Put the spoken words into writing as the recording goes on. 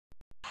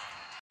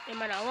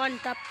man a one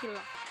top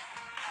killer.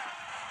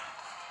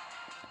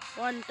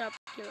 One top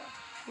killer.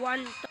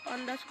 One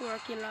underscore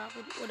killer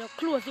with a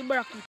close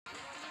bracket.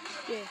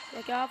 Yeah,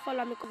 you can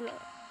follow me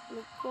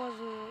because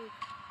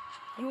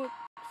you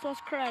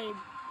subscribe,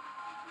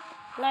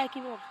 like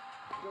him up,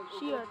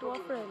 share to a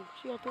friend,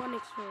 share to a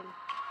next friend.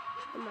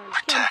 Man,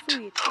 can't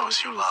see it.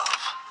 Those you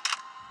love.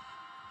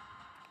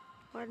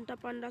 One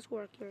top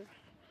underscore killer.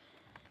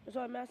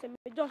 So I say,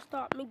 I just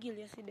start my guild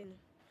yesterday.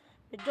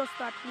 I just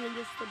start playing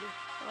yesterday.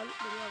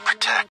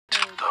 Protect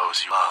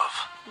those you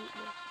love.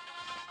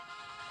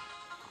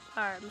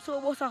 Alright, so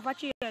boss off a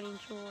training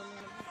show.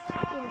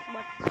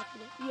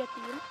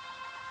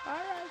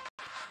 Alright.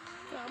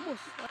 Yeah,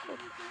 boss.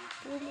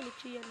 2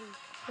 minutes training.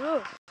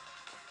 Oh.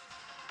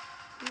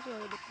 Enjoy the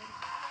time.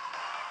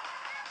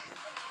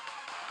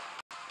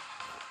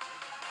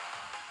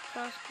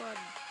 Fast squad.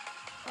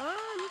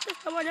 Ah,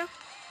 test the one.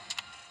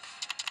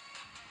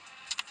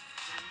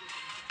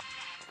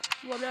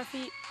 What I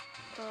see?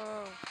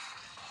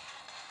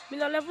 Me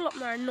not level up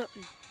nor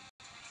nothing.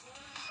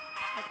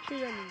 A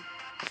training.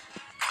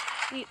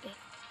 See it there.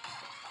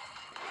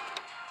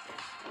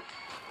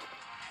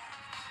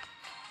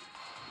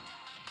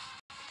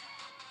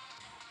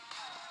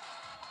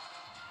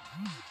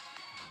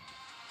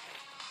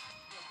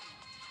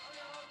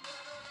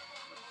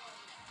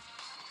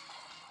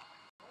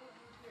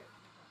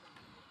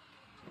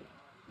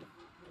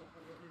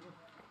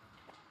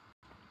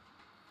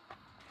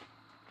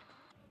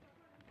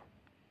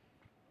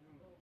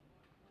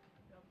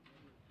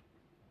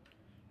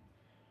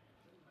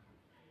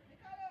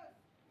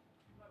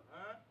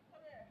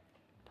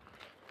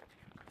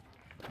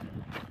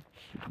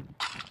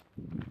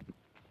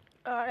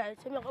 Alright,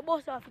 so I'm going to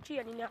bust off the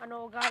training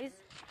now, guys.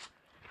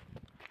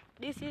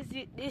 This is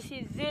it.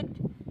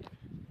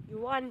 You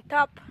one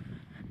top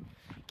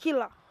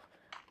killer.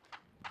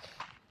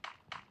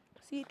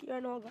 See it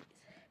here now, guys.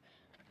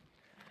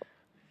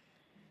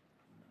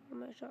 I'm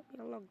going to shop me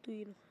a log to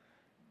you.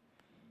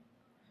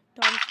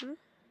 Thompson.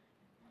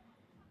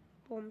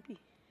 Pumpy.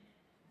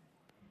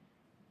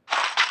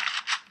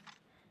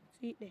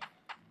 See it there.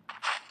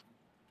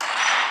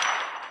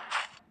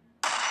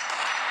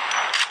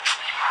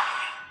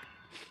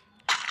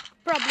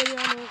 Problem you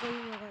know going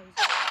on, guys.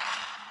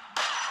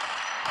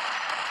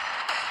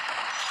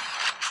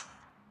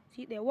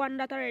 See there, one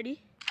that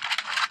already.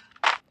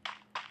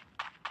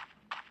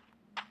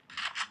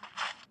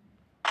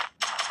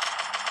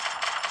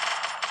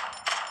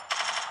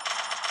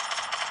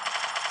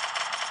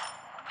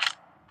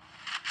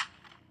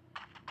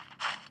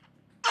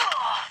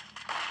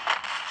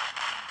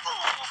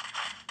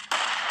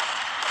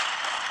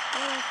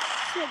 Oh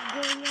shit,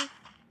 going on.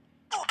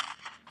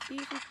 See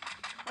it.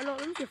 Oh no,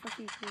 let me see if I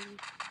see it.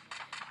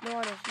 No,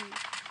 I don't see it.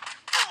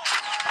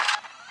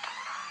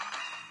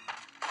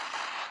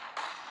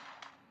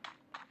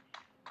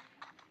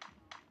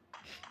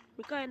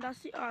 We can't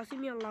see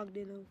me unlocked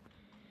there now.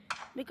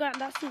 We can't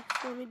see,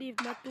 so we leave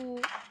my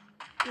two,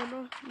 you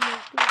know, to go.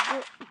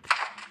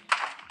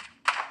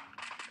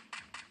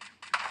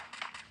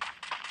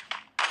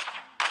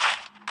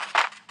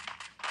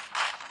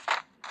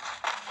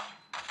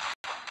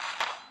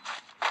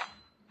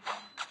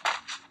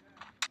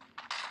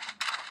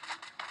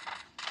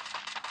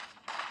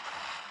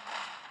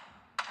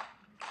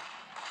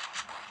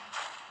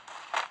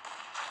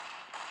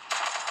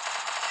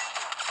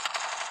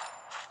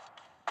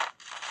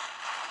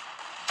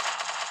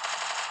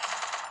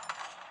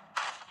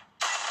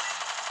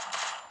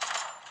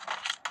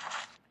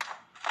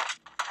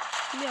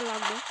 Me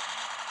unlocked there.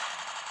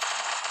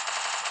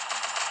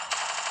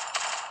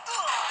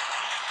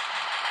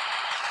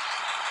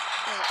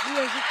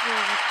 Where's it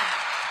going?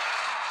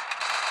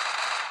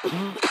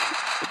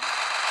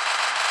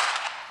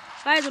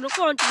 Guys, on the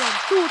count them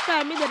 2 times,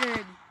 I did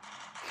already.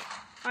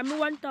 I'm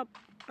one top,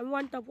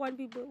 one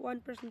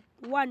person,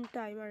 1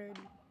 time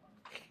already.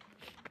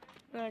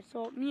 Alright,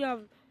 so me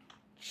have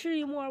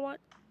 3 more, what?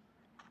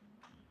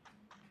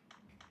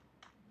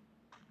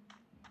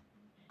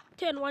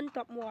 10 one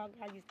top more,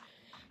 guys.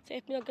 So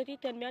if me get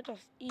it 10, me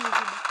just easy.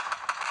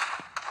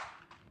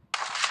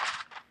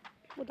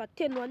 But a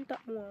 10 one top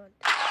more.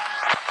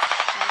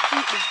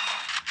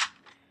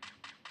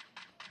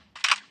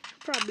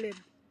 Problem.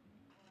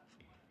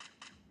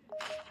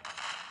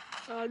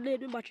 I'll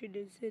need my battery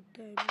the same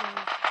time,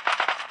 guys.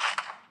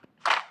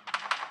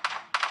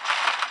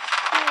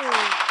 Oh,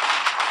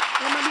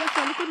 I'm look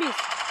at this.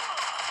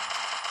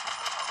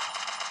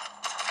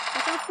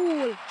 That's a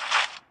fool.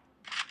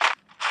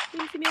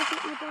 You see me on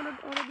the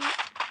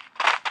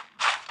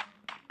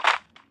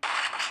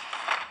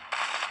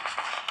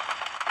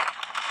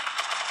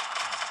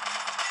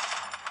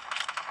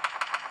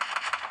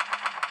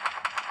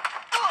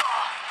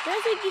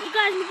you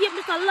guys me give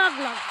me a lag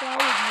for a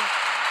video.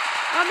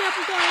 I'm going to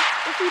put on a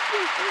few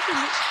things.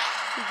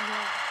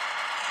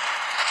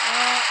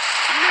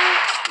 No,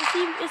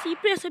 you see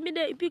press me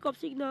there, you pick up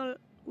signal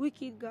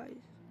wicked, guys.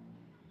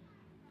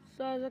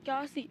 So as you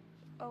can see,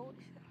 oh,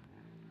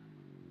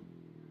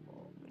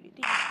 this is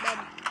bad.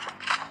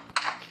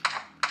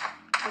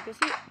 Like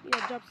you see,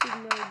 your drop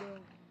signal, bro.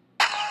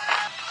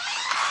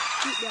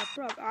 Keep that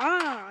prog.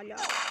 Ah, yeah.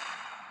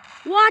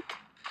 What?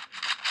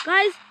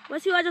 Guys,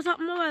 let's see what just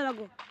happened a while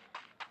ago.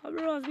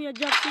 Bros, me a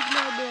drop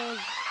signal, bros.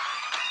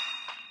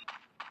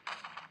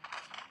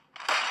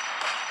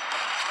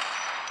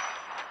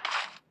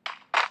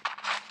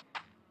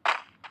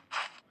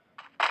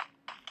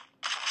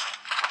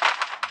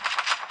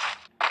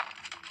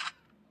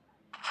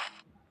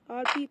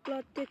 All people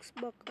are text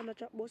back on the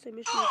chat box and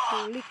me show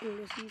for little.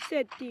 You see,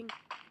 said thing.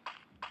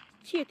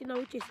 Cheating now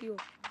which is you.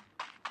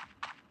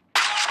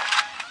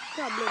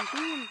 Problem to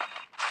him.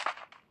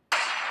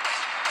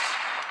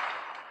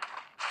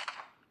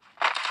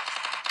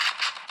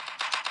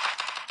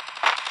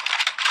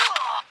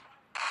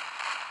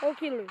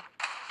 Okay, Lou.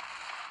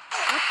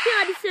 I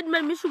can't decide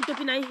man me shoot up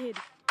in my head.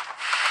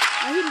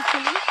 I hear him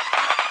killing.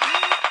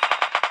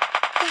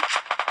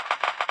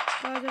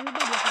 Because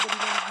everybody has to be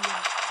done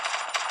here.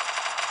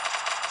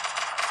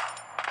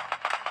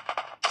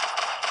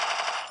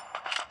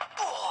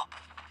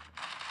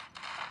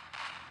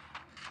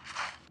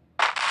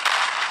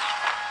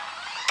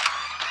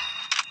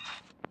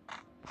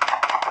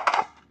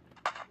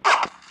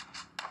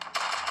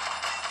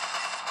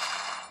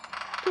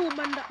 Two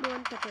man that no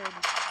one touch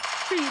already.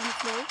 Three this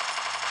now.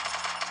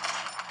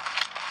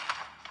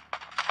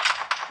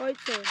 How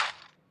it's on?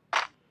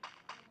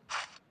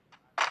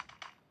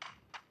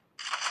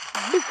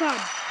 Book him.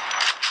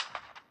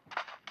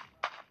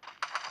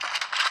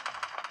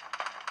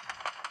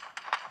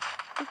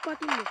 Who's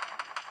parting me?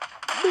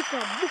 Book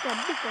him.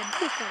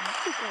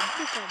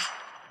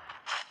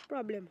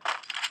 Problem.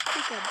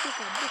 Book him.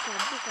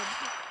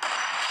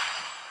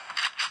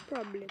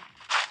 Problem.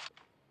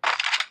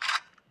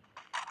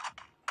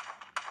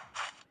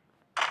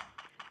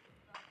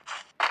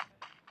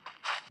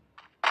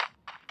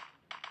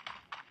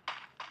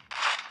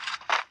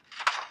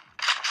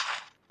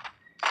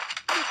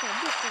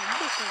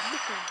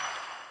 Book him.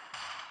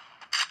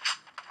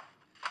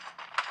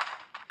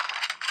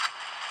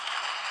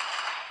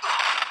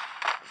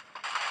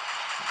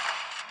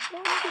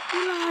 Don't be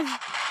killers.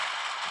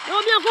 No,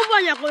 me a go buy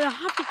you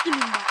have to kill him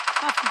back.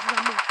 Have to kill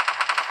him.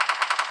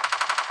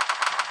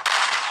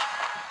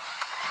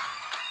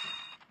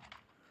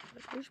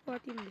 Which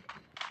part in there?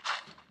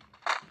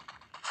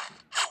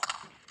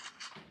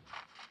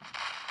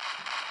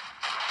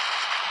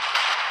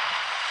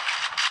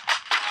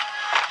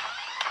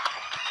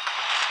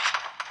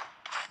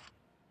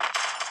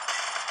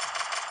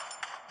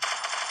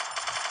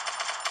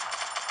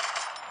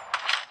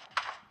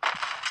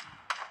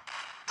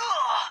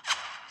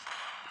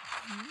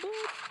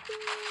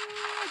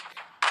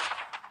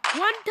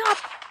 One top.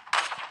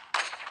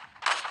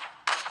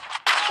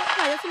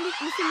 Okay, listen,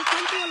 the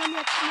control and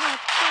you try.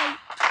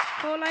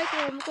 How like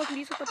because this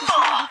is the first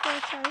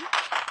time.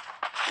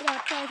 You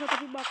try to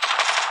put it back.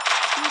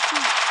 You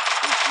see,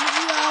 if you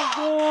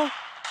go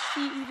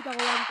see if you can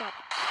go one top.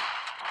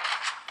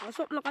 Or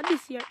something like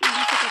this here, in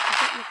this setup,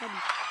 something like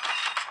this.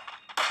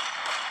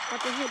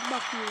 Put your head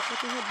back here, put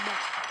your head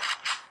back.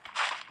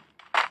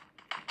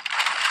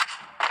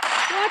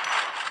 What?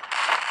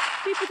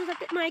 People just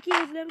take my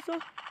kills them so.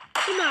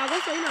 You know, go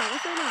so.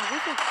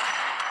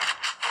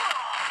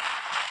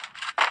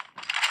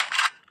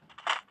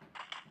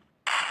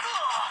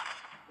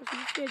 What's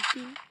this dead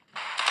thing?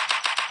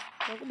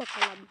 I'll go back to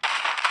lab.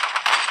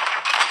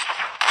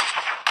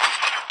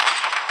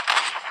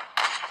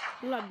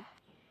 Lab.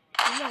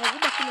 No, I'll go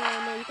back to no,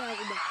 you can't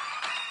go back.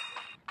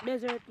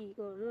 Desert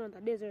eagle, no want a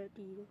desert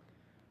eagle.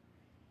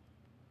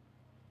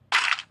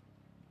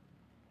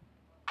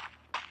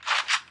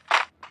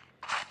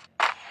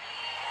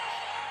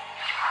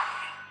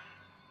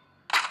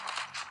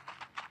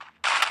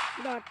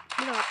 Not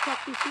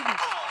practicing.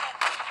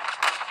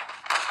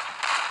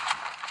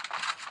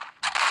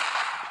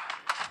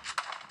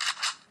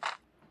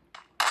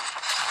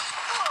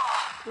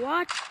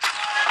 What?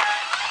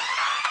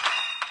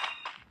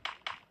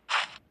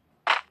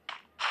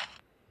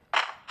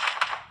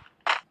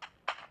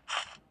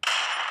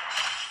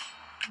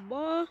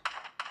 Boy.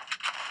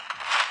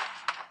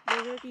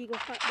 Desert eagle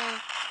fat down.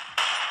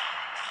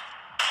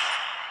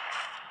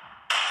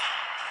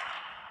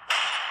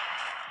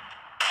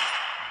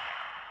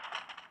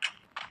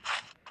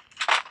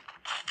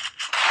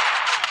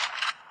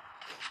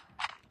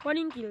 One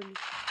in kill me.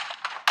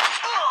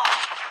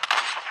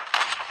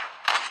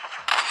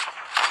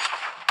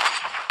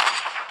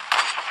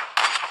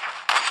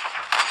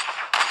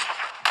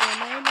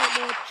 And I know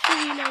about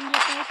chewing and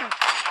your fighter.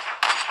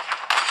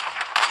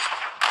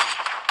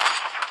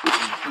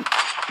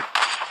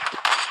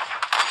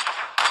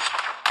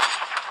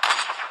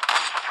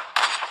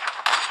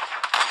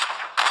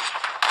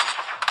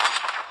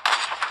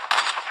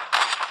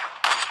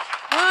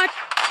 What?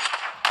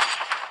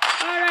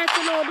 Alright,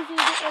 so now this is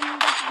the end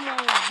of my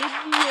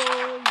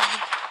videos.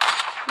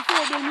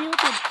 Before the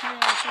YouTube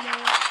channel, so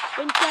now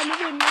when you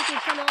the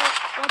YouTube channel,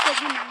 what is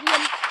the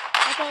game?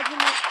 I thought you're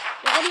going to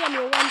have me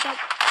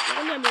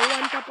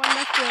one tap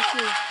underscore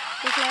play.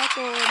 Just like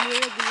my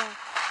regular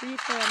free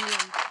fire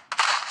name.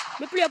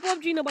 I play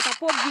PUBG now, but a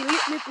PUBG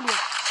lit me play.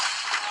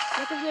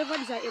 Let us never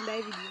decide in the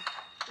video.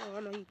 Oh,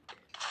 no hit.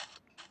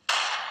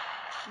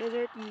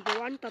 Desert Eagle,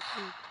 1 top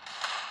 3.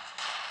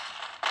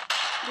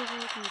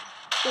 Desert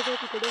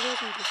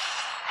Eagle.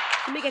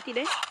 Let me get it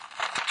there.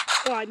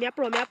 Oh, me a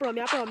pro. Daddy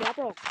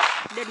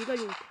no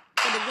youth.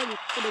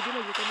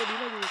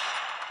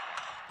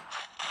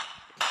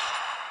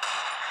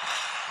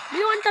 Me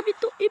want to be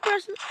 2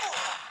 person.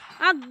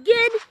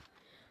 Again.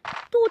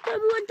 2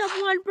 times we want to have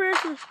 1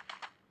 person.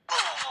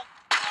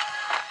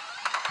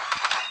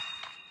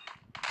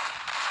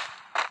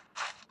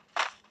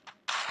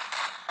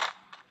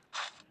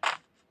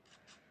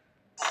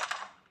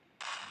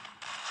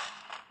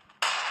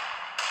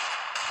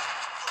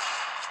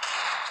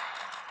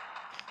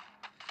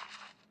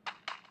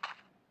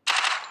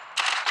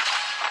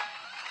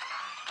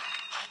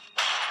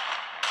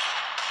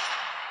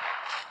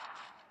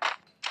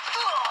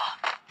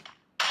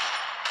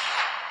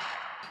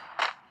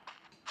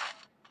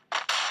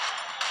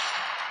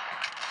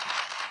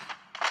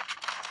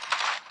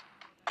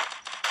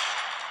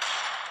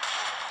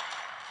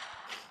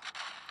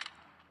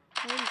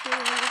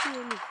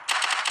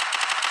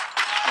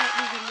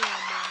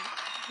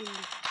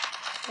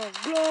 Oh,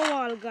 glow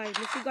wall, guys.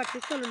 I forgot to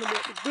tell them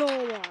about the glow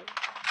wall.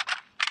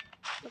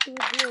 Nothing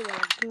with glow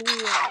wall.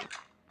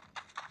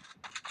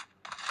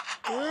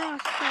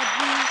 Rasta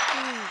beef.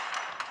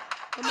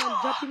 Come on,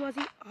 drop him as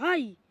he.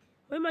 Hi!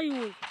 Where am I you?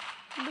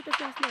 You better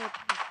say sniper.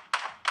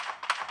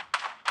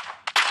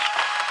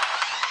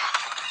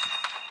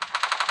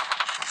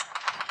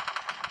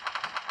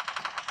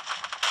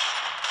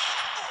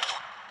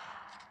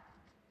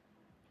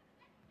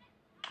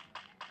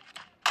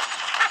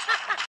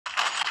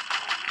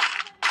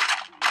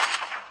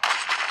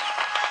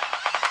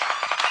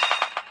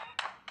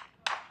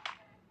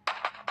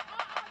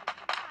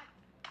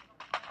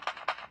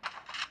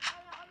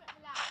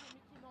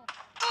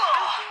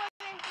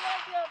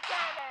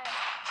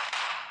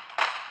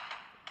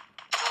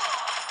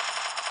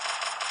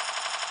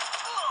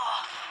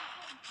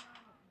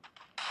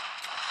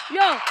 Yo,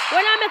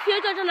 when I make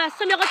you touch on that,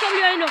 some you got some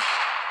here, you know.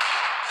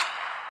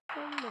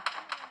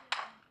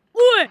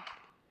 Good.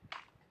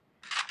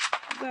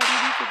 God, you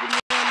need to give me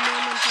 1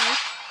 man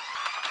fight.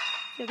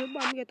 So if you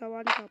bomb get a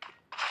 1 tap,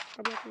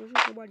 I'm not going to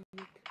shoot nobody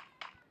with.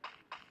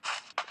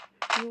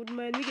 You would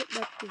mind me get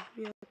that thing,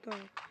 me at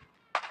all.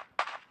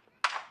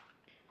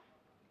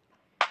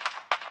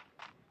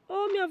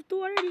 Oh, me have 2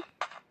 already.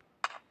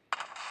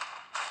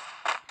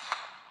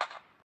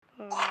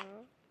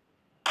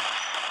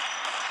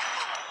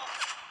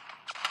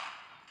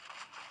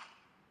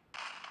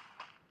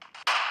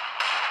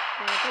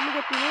 Let me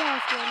get the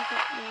last 1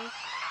 tap now.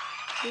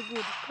 Be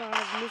good,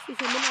 because if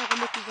I'm not going to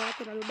make it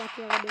out, I'll be back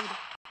here again.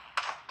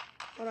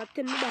 Or I'll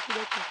tell me back to the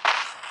top.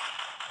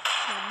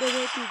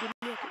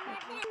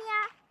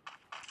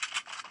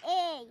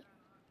 Hey,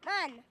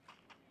 man,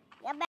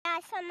 you buy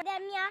some of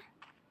them, yeah?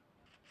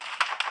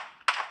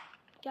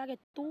 Can I get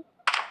 2?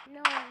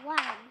 No, 1.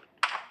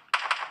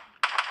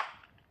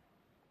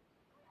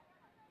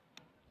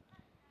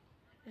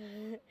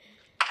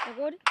 You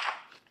good?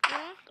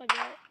 Yeah? Because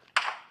you're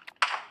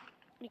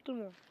little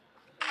more.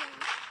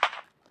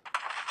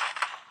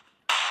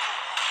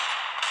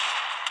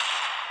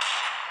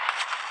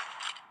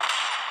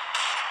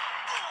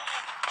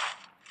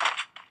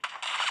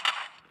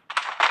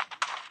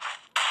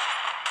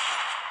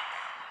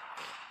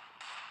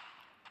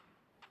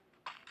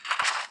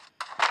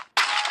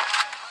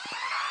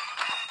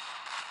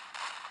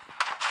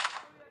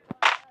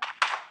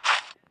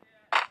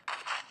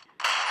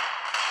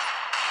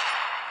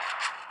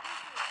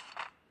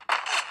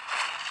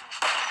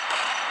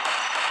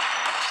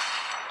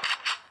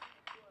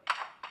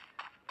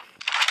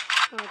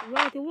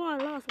 Right, the one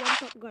last 1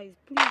 top, guys.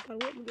 Please, can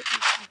let me get this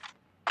one.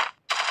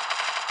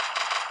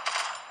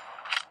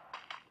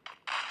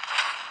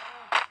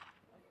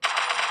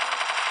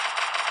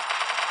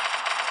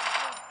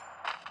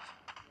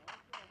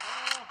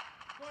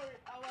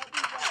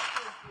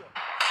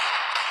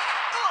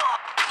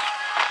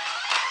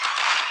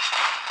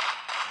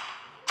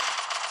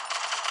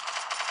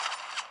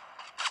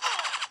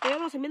 Yeah,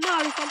 must have been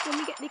there if I'm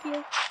me get the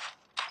kill.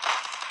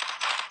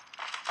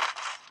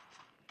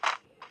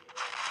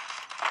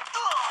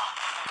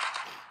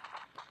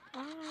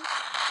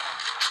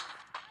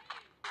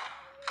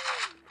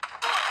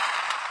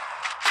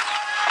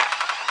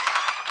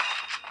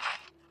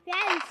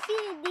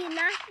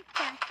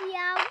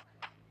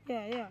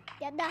 Yeah.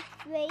 Yeah,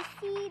 that's my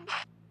seed.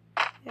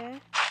 Yeah.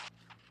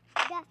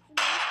 That's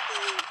my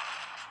seed.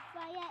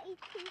 Fire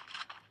eating.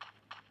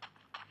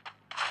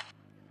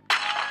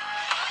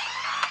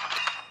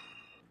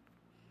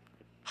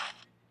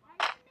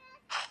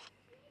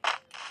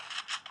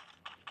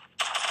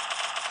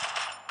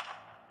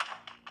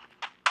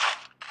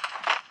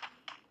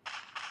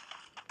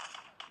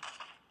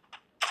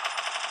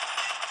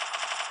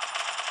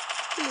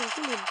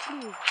 Kill him,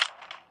 please.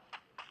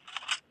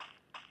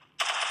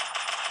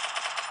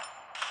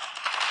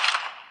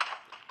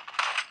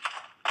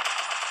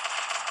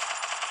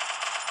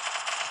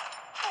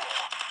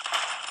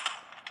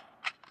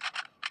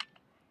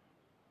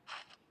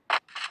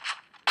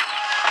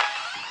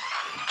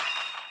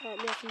 Like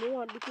me have to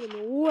want the kill,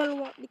 me all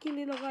want the kill,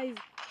 you know guys.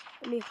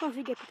 And me have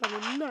to get it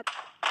and me not.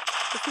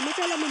 But see me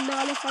tell me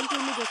now left until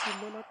me get it,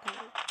 none at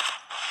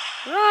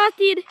all.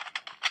 Rotted!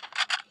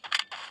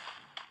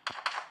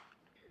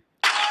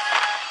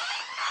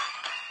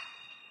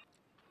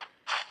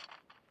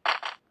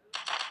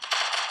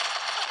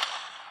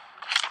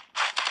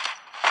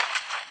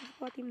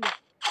 What him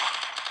do?